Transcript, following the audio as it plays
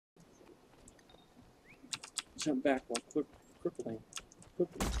Jump back while crippling.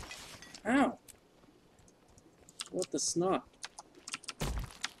 Ow! What the snot?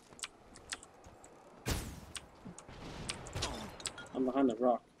 I'm behind the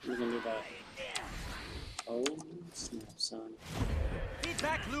rock. We're gonna do that. Oh, snap, son.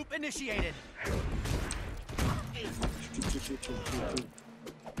 Feedback loop initiated.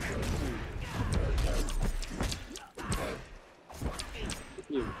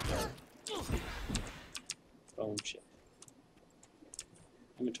 You. Bone chip.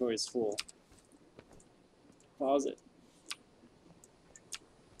 Inventory is full. Pause it.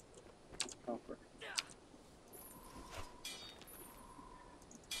 Copper.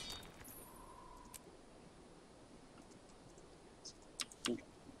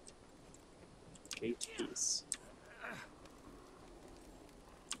 Gate piece.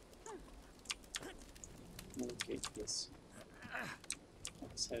 Another gate piece.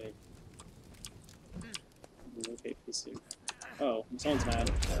 That's heavy. Another gate piece here. Oh, someone's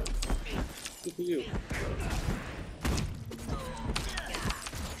mad. Look at you.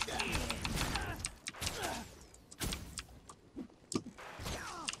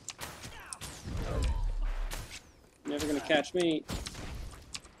 Never gonna catch me.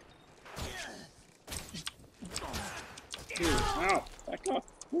 Dude, ow! Back off.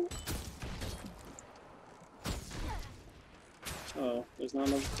 Oh, there's not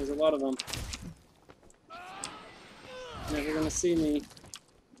enough. There's a lot of them. Never gonna see me.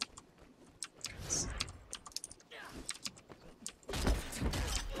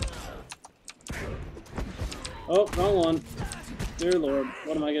 Oh, wrong one. Dear Lord,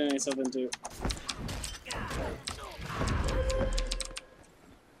 what am I getting myself into?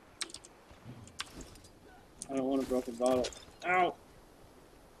 I don't want a broken bottle. Ow!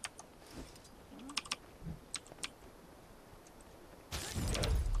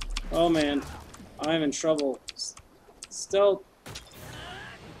 Oh man, I'm in trouble. Stealth.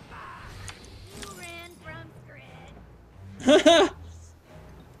 You ran from Scred.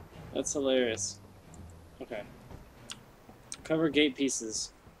 That's hilarious. Okay. Cover gate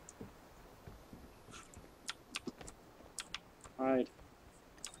pieces. Hide.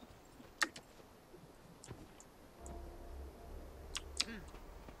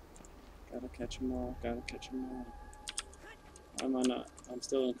 Gotta catch them all. Gotta catch them all. Am I not? I'm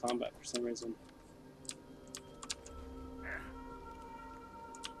still in combat for some reason.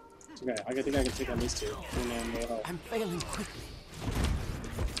 It's okay. I think I can take on these two. And no help. I'm failing quickly.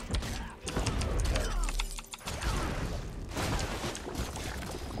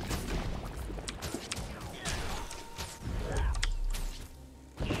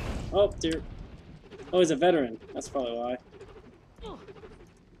 Oh dear. Oh, he's a veteran. That's probably why.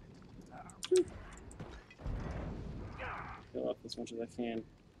 Fill up as much as I can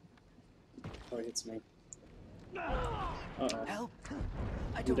before he hits me. Uh-oh. Help!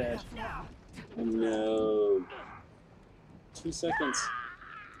 I I'm don't dead. have now. Oh, no. 2 seconds.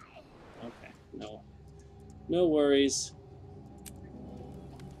 Okay, no. No worries.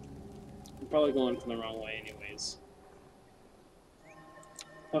 I'm probably going from the wrong way anyways.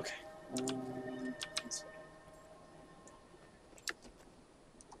 Okay. This way.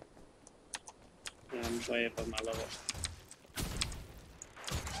 Yeah, I'm way above my level.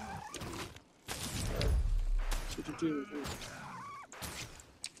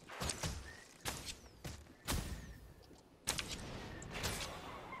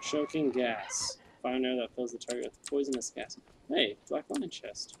 Choking gas. Fire an arrow that fills the target with poisonous gas. Hey, black line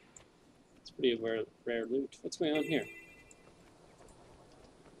chest. It's pretty rare loot. What's going on here?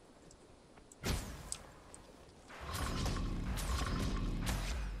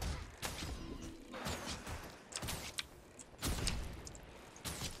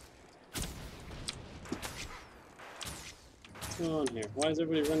 What's going on here? Why is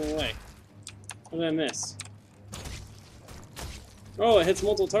everybody running away? What did I miss? Oh, it hits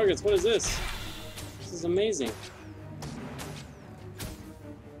multiple targets. What is this? This is amazing.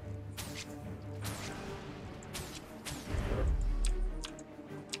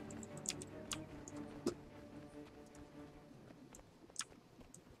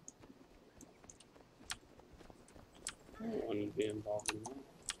 I don't want to be involved in that.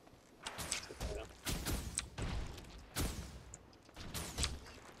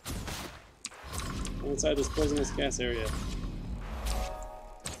 Inside this poisonous gas area.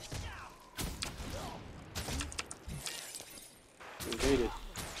 Invaded.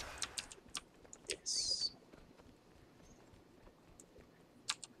 Yes.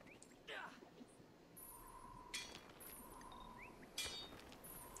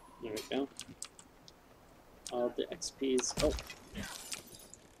 There we go. All the XPs. Oh.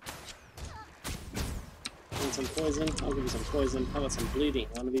 Want some poison? I'll give you some poison. How about some bleeding?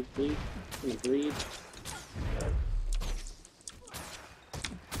 Want to be bleed? Gonna bleed?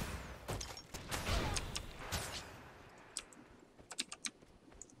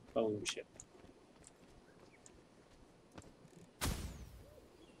 Bone chip.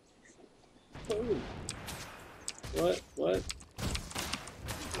 Oh. What? What?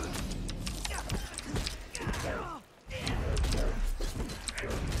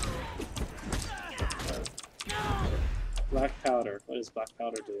 Black powder. What does black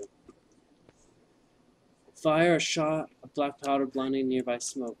powder do? Fire a shot of black powder blinding nearby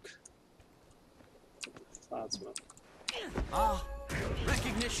smoke. Cloud smoke. Ah,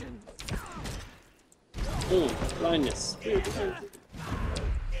 recognition. Boom. Blindness.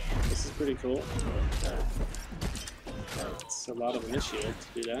 This is pretty cool. It's a lot of initiate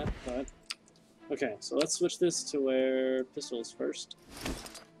to do that, but... Okay, so let's switch this to where pistols first.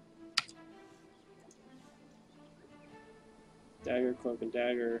 Dagger, cloak, and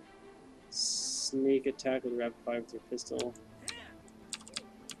dagger. Sneak attack with rapid fire with your pistol.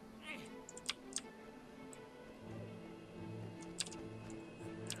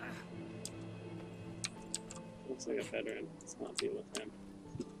 Looks like a veteran. Let's not deal with him.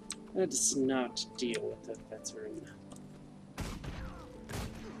 Let's not deal with a veteran.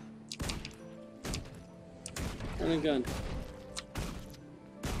 And a gun.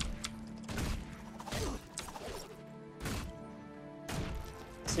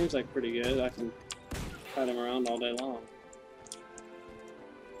 Seems like pretty good. I can fight him around all day long.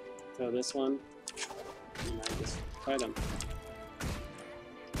 Throw this one, and I just fight him.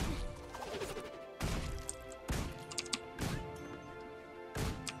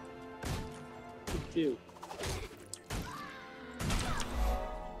 Phew.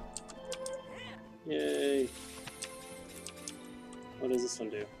 Yay. What does this one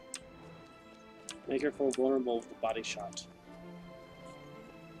do? Make her full vulnerable with the body shot.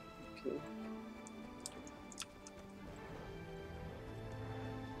 Okay.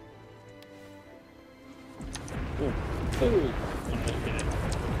 Oh. Boom! I didn't get it. I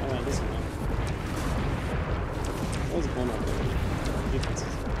want this one. What was vulnerability?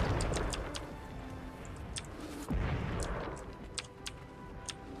 Defenses.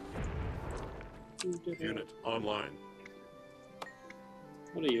 Unit online.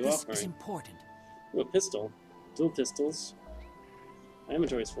 What are you This offering? is important. Ooh, a pistol. Dual pistols. My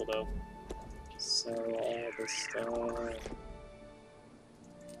inventory's full though. Sell all this stuff. I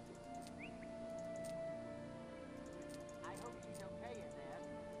hope she's okay in there.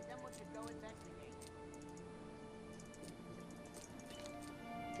 Someone should go investigate.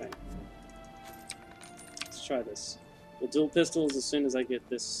 Okay. Let's try this. The dual pistols as soon as I get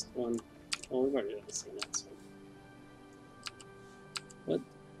this one. Oh, we've already done this thing now, so. What?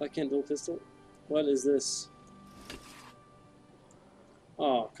 I can't dual pistol? What is this?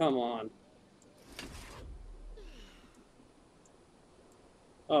 Oh, come on.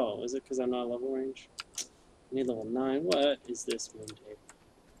 Oh, is it because I'm not level range? I need level 9. What is this, Monday?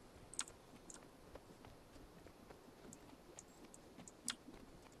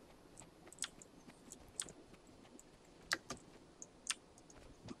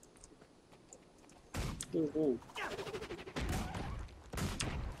 Boom, boom.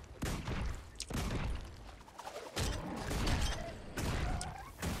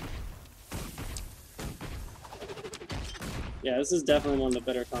 Yeah, this is definitely one of the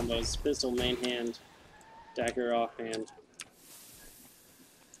better combos. Pistol main hand, dagger offhand,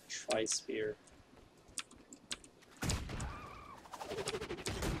 tri-spear.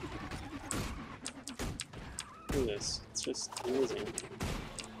 Look at this. It's just amazing.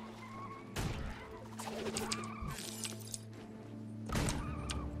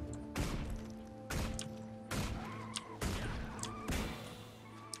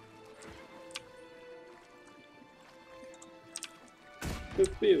 Pew,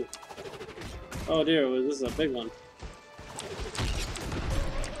 pew. Oh dear, this is a big one.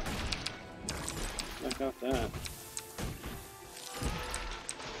 Knock off that.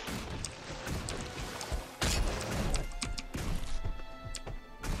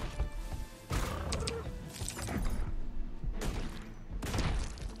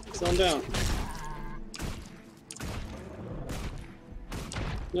 Slow him down.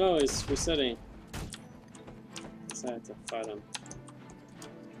 No, he's resetting. So I have to fight him.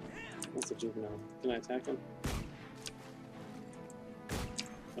 That's a juvenile. Can I attack him?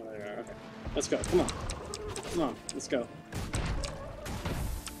 Oh, there you are. Okay. Let's go. Come on. Come on. Let's go.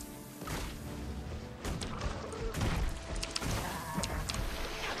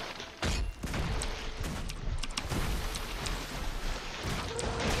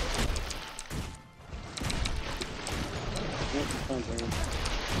 phone's ringing.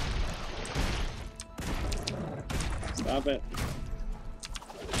 Stop it.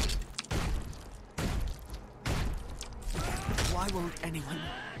 Why won't anyone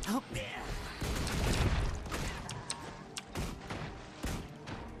help me?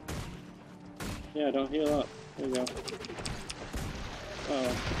 Yeah, don't heal up. There you go.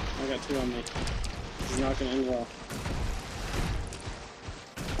 Uh-oh, I got 2 on me. This is not gonna end well.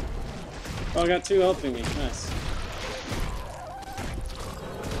 Oh, I got 2 helping me. Nice.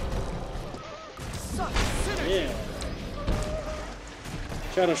 Yeah.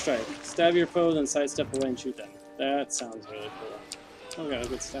 Shadow Strike. Stab your foe, then sidestep away and shoot them. That sounds really cool. Oh, got a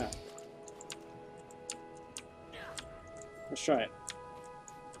good stat. Let's try it.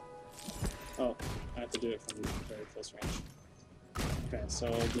 Oh, I have to do it from very close range. Okay, so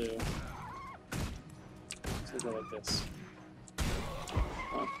I'll do... So we'll go like this.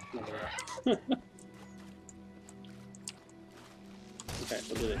 Oh, never mind. Okay,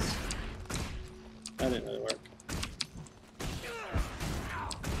 we'll do this. That didn't really work.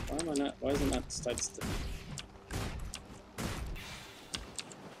 Why is it not sidestep?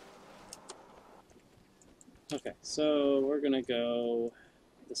 Okay, so we're gonna go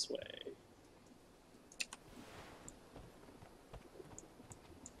this way.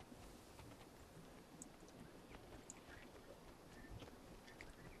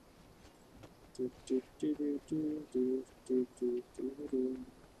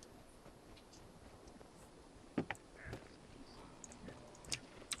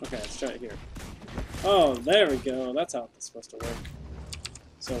 Okay, let's try it here. Oh, there we go. That's how it's supposed to work.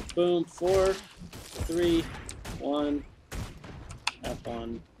 So, boom, 4, 3, 1,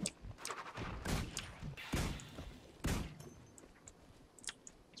 F1.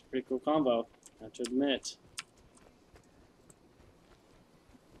 It's a pretty cool combo, I have to admit.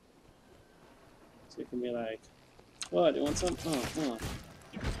 So you can be like, what, you want some? Oh,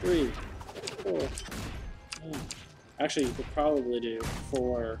 3, 4. Oh. Actually, you could probably do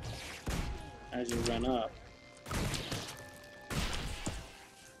 4 as you run up.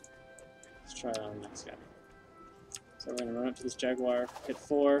 Let's try it on the next guy. So we're gonna run up to this jaguar, hit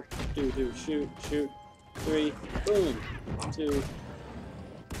 4, shoot, 3, boom, 2,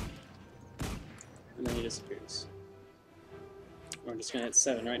 and then he disappears. We're just gonna hit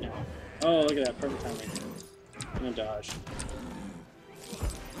 7 right now. Oh, look at that, perfect timing. I'm gonna dodge.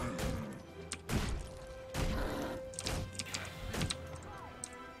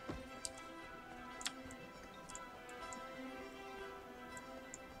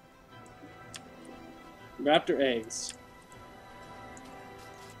 Raptor eggs.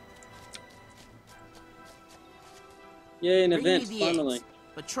 Yay, an Bring me event, the finally. eggs,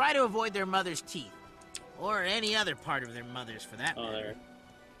 but try to avoid their mother's teeth. Or any other part of their mother's, for that Oh, matter. there.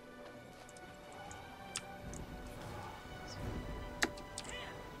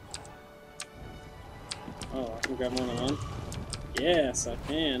 Oh, I can grab one on one? Yes, I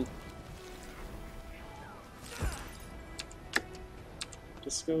can.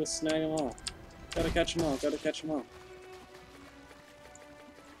 Just go snag them all. Gotta catch them all, gotta catch them all.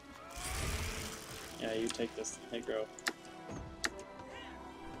 Yeah, you take this, Negro.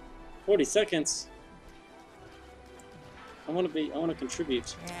 40 seconds? I wanna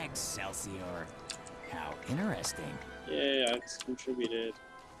contribute. Excelsior. How interesting. Yeah, I just contributed.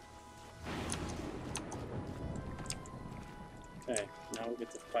 Okay, now we get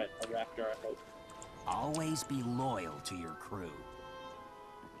to fight a raptor, I hope. Always be loyal to your crew.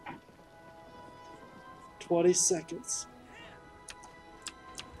 20 seconds.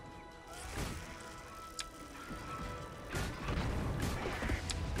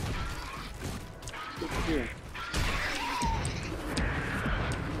 Look here.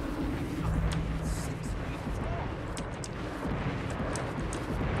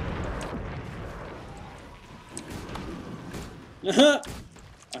 I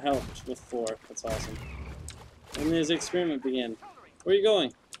helped with 4. That's awesome. When does the experiment begin? Where are you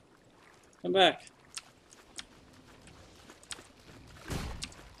going? Come back.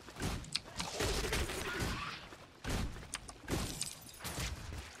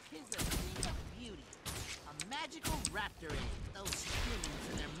 Here's a thing of beauty. A magical raptor egg. Those humans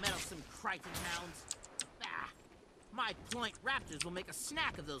and their meddlesome Crichton hounds. Ah, my point raptors will make a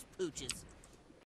snack of those pooches.